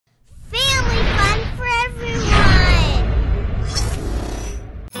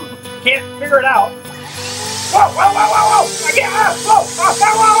can't figure it out. Whoa, whoa, whoa, whoa, whoa! I can't, whoa, whoa,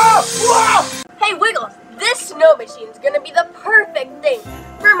 whoa, whoa! Hey Wiggles, this snow machine's gonna be the perfect thing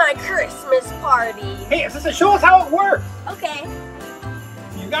for my Christmas party. Hey, sister, show us how it works. Okay.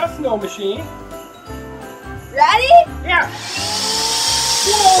 You got a snow machine. Ready? Yeah.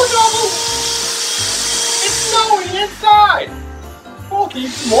 Whoa, no! It's snowing inside. Oh, can you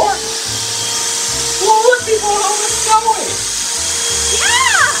see more? Whoa, look, people, oh, it's snowing.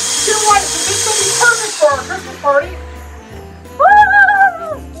 Yeah! You know what? This is going to be perfect for our Christmas party.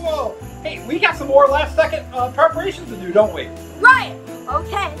 Woo! Whoa. Hey, we got some more last second preparations to do, don't we? Right.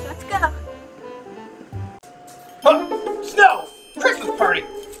 Okay, let's go. Huh, snow! Christmas party!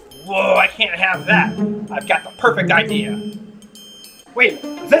 Whoa, I can't have that. I've got the perfect idea. Wait a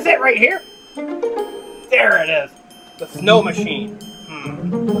minute, is this it right here? There it is. The snow machine.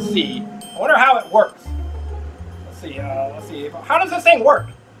 Let's see. I wonder how it works. Let's see. How does this thing work?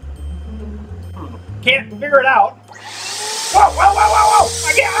 Can't figure it out. Whoa, whoa, whoa, whoa, whoa!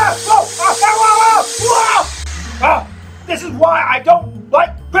 I can't, whoa, whoa, whoa, whoa! Oh, this is why I don't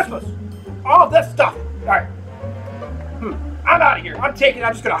like Christmas. All this stuff. All right. I'm out of here. I'm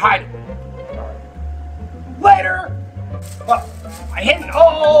just gonna hide it. Later. Well, I hidden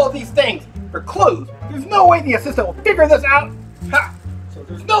all these things for clues. There's no way the assistant will figure this out. Ha! So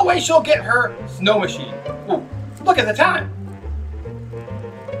there's no way she'll get her snow machine. Ooh, look at the time.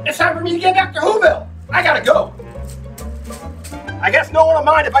 It's time for me to get back to Whoville. I gotta go. I guess no one will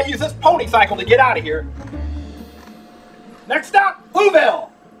mind if I use this pony cycle to get out of here. Next stop, Whoville.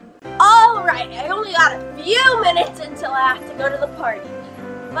 Alright, I only got a few minutes until I have to go to the party.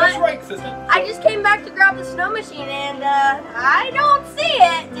 That's right, assistant. I just came back to grab the snow machine and I don't see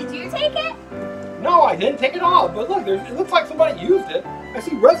it. Did you take it? No, I didn't take it all, but look, it looks like somebody used it. I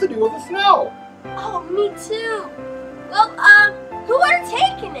see residue of the snow. Oh, me too. Well, who are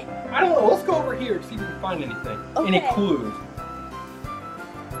taking it? I don't know. Let's go over here and see if we can find anything. Okay. Any clues.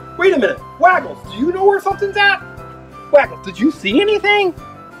 Wait a minute. Waggles, do you know where something's at? Waggles, did you see anything?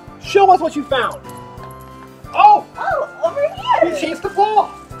 Show us what you found. Oh! Oh, over here. We chased the ball.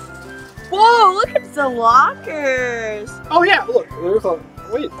 Whoa, look at the lockers. Oh yeah, look. There's a...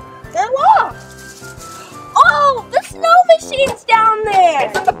 Wait. They're locked. Oh, the snow machine's down there.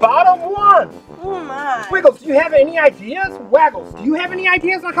 It's at the bottom one. Oh my. Wiggles, do you have any ideas? Waggles, do you have any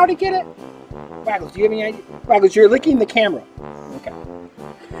ideas on how to get it? Waggles, do you have any ideas? Waggles, you're licking the camera. Okay.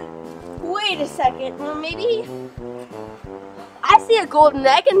 Wait a second. Well, maybe... I see a golden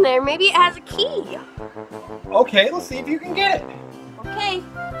egg in there. Maybe it has a key. Okay, let's see if you can get it. Okay.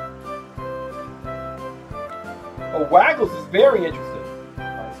 Oh, Waggles is very interested.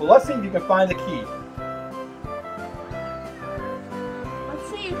 Alright, so let's see if you can find the key. Let's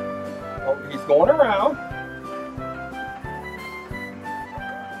see. Oh, he's going around.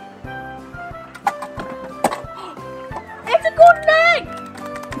 It's a golden egg!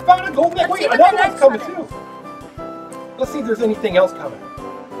 He found a golden egg. Let's Wait, see what another the one's next coming one too. Let's see if there's anything else coming.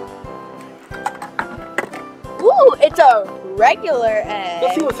 Ooh, it's a regular egg.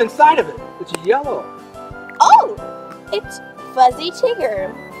 Let's see what's inside of it. It's yellow. Oh, it's Fuzzy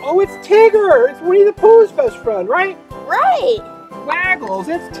Tigger. Oh, it's Tigger. It's Winnie the Pooh's best friend, right? Right. Waggles,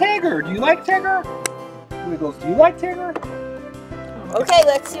 it's Tigger. Do you like Tigger? Wiggles, do you like Tigger? Okay,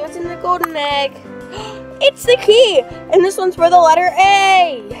 let's see what's in the golden egg. It's the key, and this one's for the letter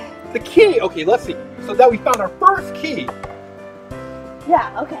A. The key. Okay, let's see. So that we found our first key.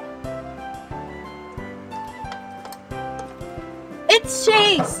 Yeah, okay. It's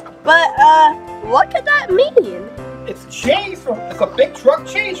Chase, but what could that mean? It's Chase from. It's a big truck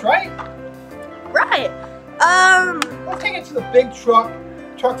Chase, right? Right. Let's take it to the big truck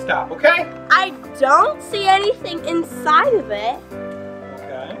stop, okay? I don't see anything inside of it.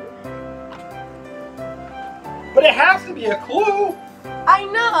 Okay. But it has to be a clue. I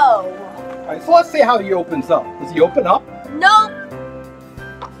know. Alright, so let's see how he opens up. Does he open up? Nope.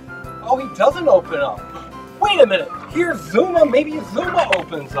 Oh, he doesn't open up. Wait a minute. Here's Zuma. Maybe Zuma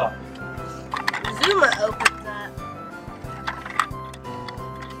opens up. Zuma opens up.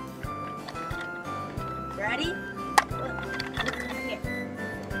 Ready? Here.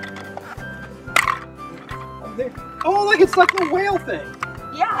 Oh, there. Oh, look, it's like the whale thing.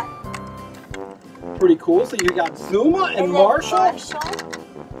 Yeah. Pretty cool. So you got Zuma and Marshall.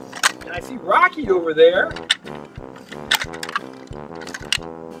 And I see Rocky over there.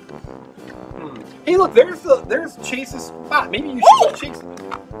 Hey, look, there's Chase's spot. Maybe you should Chase.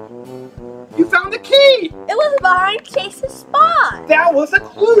 You found the key. It was behind Chase's spot. That was a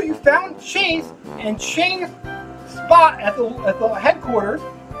clue. You found Chase, and Chase's spot at the headquarters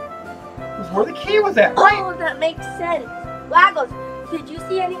was where the key was at, right? Oh, that makes sense. Waggles, Did you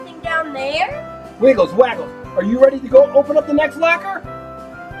see anything down there? Wiggles, Waggles, are you ready to go open up the next locker?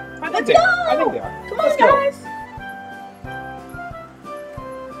 Let's go! I think they are. Come on, Let's go. guys.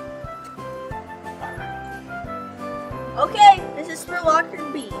 Okay, this is for locker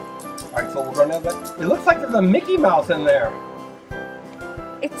B. Alright, so we're going to it looks like there's a Mickey Mouse in there.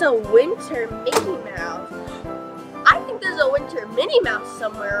 It's a winter Mickey Mouse. I think there's a winter Minnie Mouse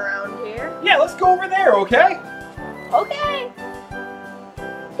somewhere around here. Yeah, let's go over there, okay? Okay.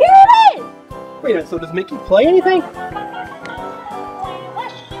 Here it is! Wait a minute, so does Mickey play anything? Can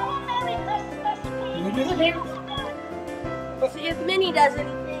you do the dance? Let's see if Minnie does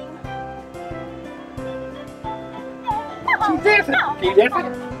anything. She's dancing. Can you dance like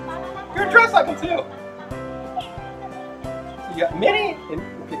it? You're dressed like him too. So you got Minnie and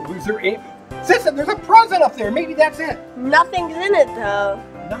who's there? Sister, there's a present up there. Maybe that's it. Nothing's in it though.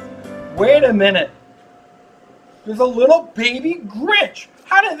 Nothing. Wait a minute. There's a little baby Grinch.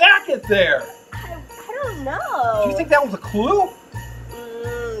 How did that get there? I don't know. Do you think that was a clue?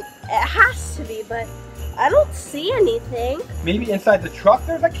 It has to be, but I don't see anything. Maybe inside the truck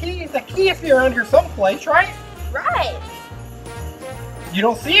there's a key. The key has to be around here someplace, right? Right. You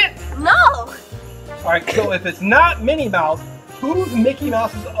don't see it? No. Alright, so if it's not Minnie Mouse, who's Mickey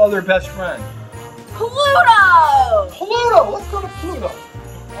Mouse's other best friend? Pluto! Pluto! Let's go to Pluto.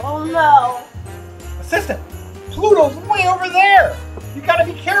 Oh no. Assistant, Pluto's way over there. You gotta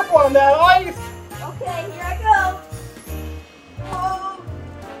be careful on that ice. Okay, here I go. Oh.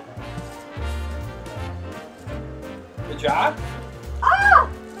 Good job. Ah!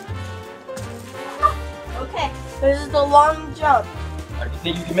 Okay, this is the long jump. Alright, you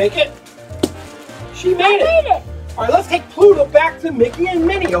think you can make it? She I made it. made it. Alright, let's take Pluto back to Mickey and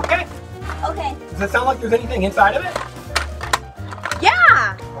Minnie, okay? Okay. Does it sound like there's anything inside of it?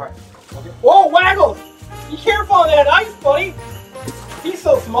 Yeah. Alright. Okay. Whoa, Waggles! Be careful on that ice, buddy. He's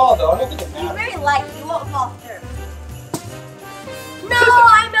so small, though. I don't think it He's matters. very light. He won't fall through. No,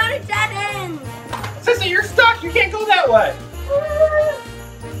 I'm at a dead end. Sister, you're stuck. You can't go that way.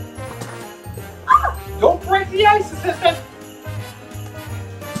 Ah. Don't break the ice, assistant.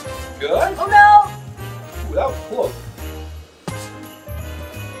 Good. Oh no. Ooh, that was close.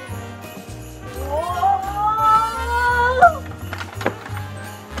 Whoa.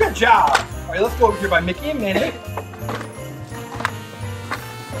 Good job. All right, let's go over here by Mickey and Minnie.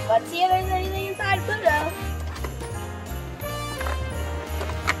 Let's see if there's anything inside Pluto.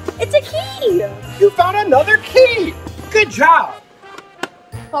 It's a key. You found another key. Good job.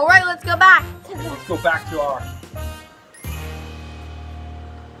 All right, let's go back. Let's go back to our...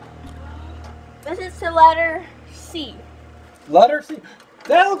 This is to letter C. Letter C.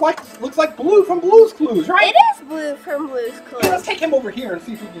 That looks like Blue from Blue's Clues, right? It is Blue from Blue's Clues. Okay, let's take him over here and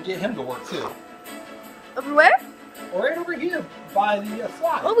see if we can get him to work too. Over where? Right over here by the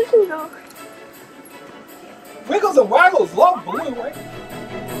slide. Oh, we can go. Wiggles and Waggles love Blue, right?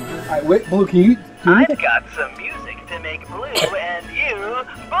 Alright, wait, Blue, can you I've got some music to make Blue and you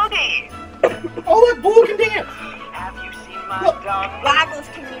boogie. Oh, look, Blue can dance! Have you seen my Look. dog? Waggles,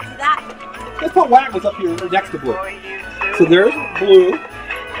 can you do that? Let's put Waggles up here next to Blue. For you too. So there's Blue,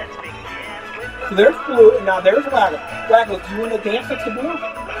 Let's begin with so there's Blue, and now there's Waggles. Waggles, do you want to dance next to Blue?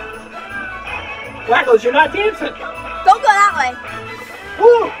 Waggles, you're not dancing! Don't go that way.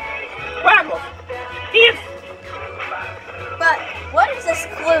 Blue! Waggles! Dance! But what does this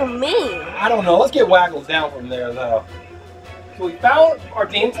clue mean? I don't know, let's get Waggles down from there though. So we found our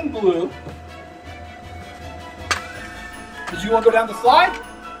dancing Blue. Did you want to go down the slide?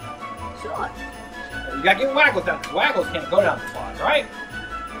 Sure. You gotta get Waggles down, because Waggles can't go down the slide, right?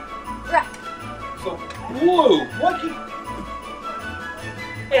 Right. So, Blue, what can...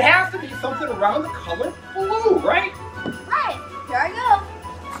 It has to be something around the color blue, right? Right. Here I go.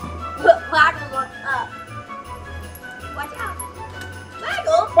 Put Waggles on up. Watch out.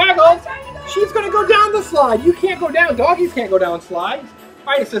 Waggles. Waggles, I'm trying to go. she's gonna go down the slide. You can't go down, doggies can't go down slides.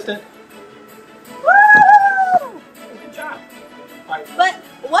 All right, assistant. Woo! Good job. All right, But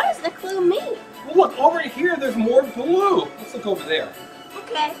what does the clue mean? well look, over here there's more blue. Let's look over there.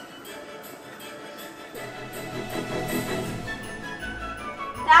 Okay.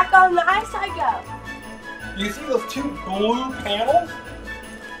 Back on the ice I go. You see those two blue panels?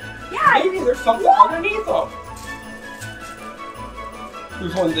 Yeah. Maybe there's something underneath them.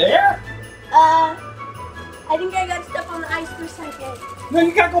 There's one there. I think I got stuck on the ice for a second. No,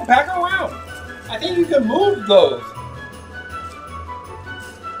 you gotta go back around. I think you can move those.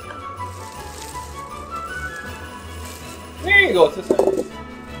 There you go, sister.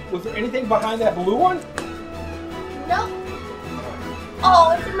 Was there anything behind that blue one? Nope.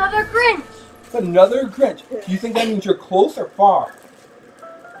 Oh, it's another Grinch. It's another Grinch. Do you think that means you're close or far?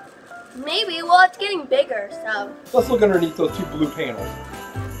 Maybe. Well, it's getting bigger, so. Let's look underneath those two blue panels.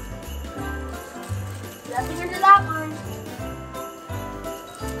 Nothing under that one.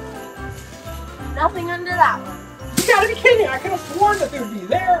 Nothing under that one. You gotta be kidding! I could have sworn that they would be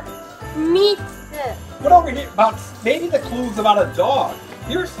there. Me too. What over here? About maybe the clue's about a dog.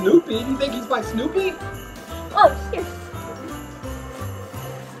 Here's Snoopy. Do you think he's by Snoopy? Oh, here.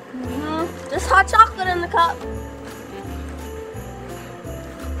 Just hot chocolate in the cup.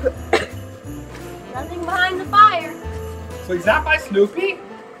 Nothing behind the fire. So he's not by Snoopy?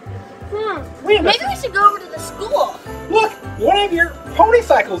 Wait a minute. Maybe we should go over to the school. Look, one of your pony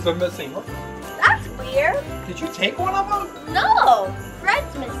cycles are missing. That's weird. Did you take one of them? No,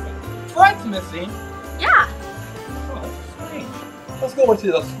 Fred's missing. Fred's missing. Yeah. Oh, that's strange. Let's go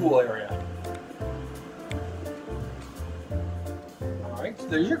into the school area. All right, so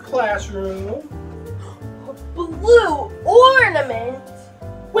there's your classroom. Blue ornament.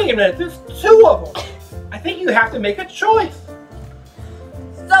 Wait a minute, there's two of them. I think you have to make a choice.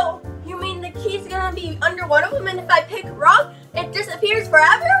 So, you mean the key's gonna be under one of them, and if I pick wrong, it disappears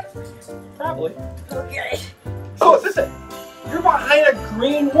forever? Probably. Okay. So is this it? You're behind a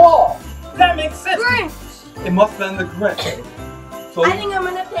green wall. That makes sense. Grinch. It must have been the Grinch. So I think I'm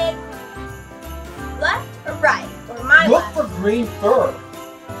gonna pick left or right, or my look left. for green fur.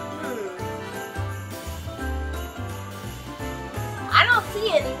 I don't see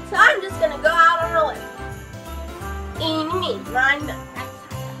any, so I'm just gonna go out on a limb. Eeny, meeny, miny, mo.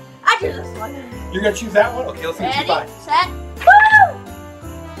 I choose this one. You're gonna choose that one? Okay, let's see what you Ready, find. set, woo!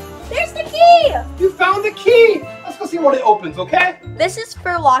 There's the key! You found the key! Let's go see what it opens, okay? This is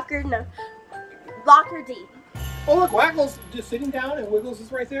for locker D. Oh look, Waggles just sitting down and Wiggles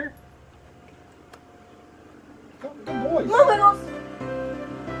is right there. Good boys. Come on, Wiggles.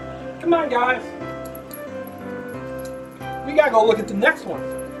 Come on, guys. We gotta go look at the next one.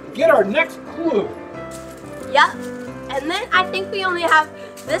 Get our next clue. Yep. And then I think we only have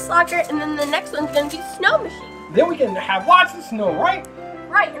this locker, and then the next one's gonna be snow machine. Then we can have lots of snow, right?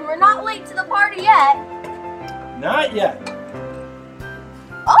 Right, and we're not late to the party yet. Not yet.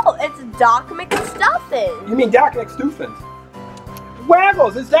 Oh, it's Doc McStuffins. You mean Doc McStuffins?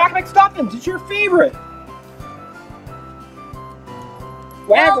 Waggles, it's Doc McStuffins. It's your favorite.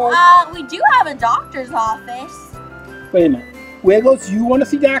 Waggles. Well, we do have a doctor's office. Wait a minute. Wiggles, you want to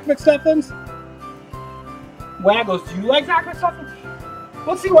see Doc McStuffins? Waggles, do you like Doc McStuffins?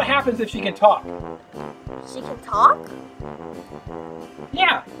 Let's see what happens if she can talk. She can talk?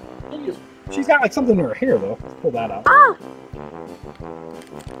 Yeah. She's got like something in her hair though. Let's pull that out. Ah!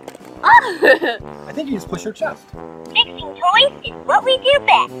 Ah! I think you just push her chest. Fixing toys is what we do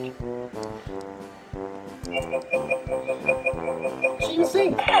best. She can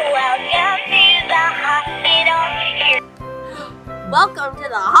sing. Welcome to the hospital. Welcome to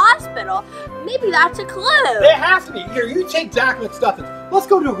the hospital. Maybe that's a clue. It has to be. Here, you take Doc McStuffins. Let's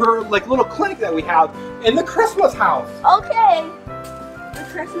go to her like little clinic that we have in the Christmas house. Okay. The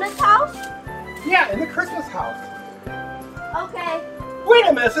Christmas house? Yeah, in the Christmas house. Okay. Wait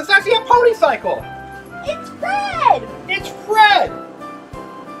a minute, it's actually a pony cycle. It's Fred! It's Fred.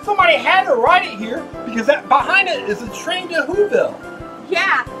 Somebody had to ride it here because that behind it is a train to Whoville.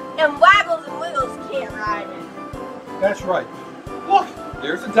 Yeah, and Waggles and Wiggles can't ride it. That's right. Look,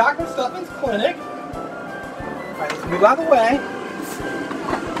 there's the Doc McStuffins clinic. All right, let's move out of the way.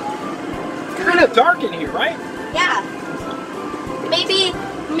 It's kind of dark in here, right? Yeah.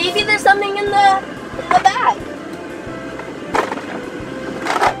 Maybe there's something in the bag.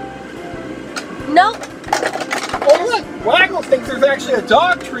 Nope. Oh look, Waggles thinks there's actually a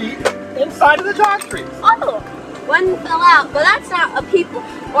dog treat inside of the dog treats. Oh, one fell out, but that's not a people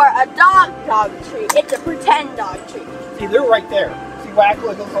or a dog treat. It's a pretend dog treat. See, they're right there. See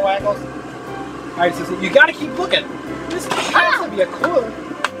Waggles, Wiggles, and Waggles? All right, so you got to keep looking. This has to be a clue.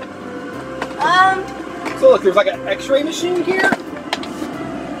 So look, there's like an X-ray machine here.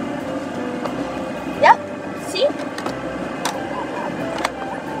 Yep. See?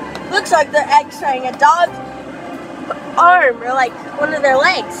 Looks like they're X-raying a dog's arm or like one of their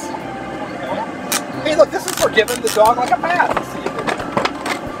legs. Okay. Hey, look, this is for giving the dog like a bath. Let's see.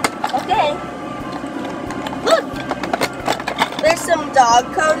 Okay. Look. There's some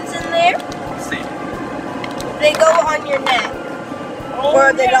dog cones in there. Let's see. They go on your neck. Oh,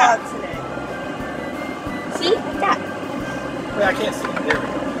 Or the yeah. dog's neck. See? Like that. Wait, I can't see. There we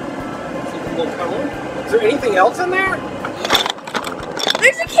go. See the little cone? Is there anything else in there?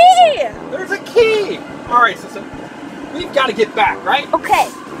 There's a key! There's a key! Alright, so we've got to get back, right? Okay,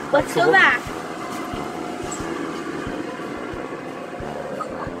 let's go back.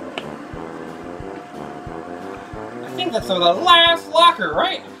 I think that's the last locker,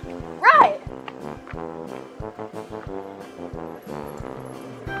 right?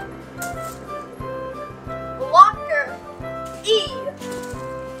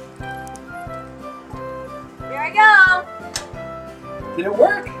 Did it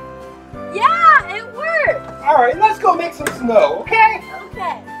work? Yeah, it worked. All right, let's go make some snow, okay?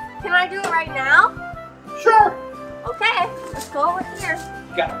 Okay. Can I do it right now? Sure. Okay. Let's go over here.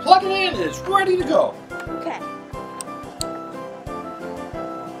 You gotta plug it in and it's ready to go. Okay.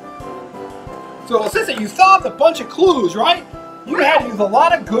 So since you solved a bunch of clues, right? You had to use a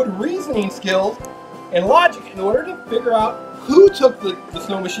lot of good reasoning skills and logic in order to figure out who took the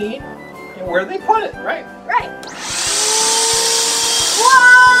snow machine and where they put it, right? Right.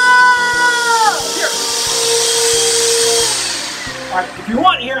 Whoa! Here. All right, if you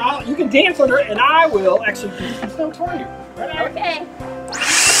want here, you can dance under it and I will actually do some snow for you. Right? Okay.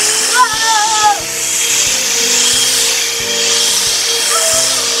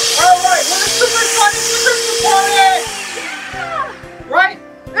 All right, we're super excited for Christmas party! Right?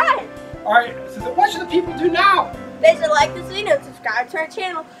 Right. All right, so what should the people do now? They should like this video and subscribe to our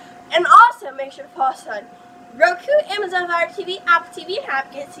channel. And also make sure to follow us on Roku, Amazon Fire TV, Apple TV, and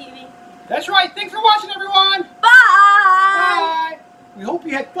Happy TV. That's right. Thanks for watching, everyone. Bye! Bye. We hope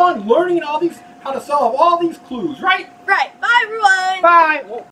you had fun learning how to solve all these clues, right? Right. Bye, everyone! Bye. Whoa.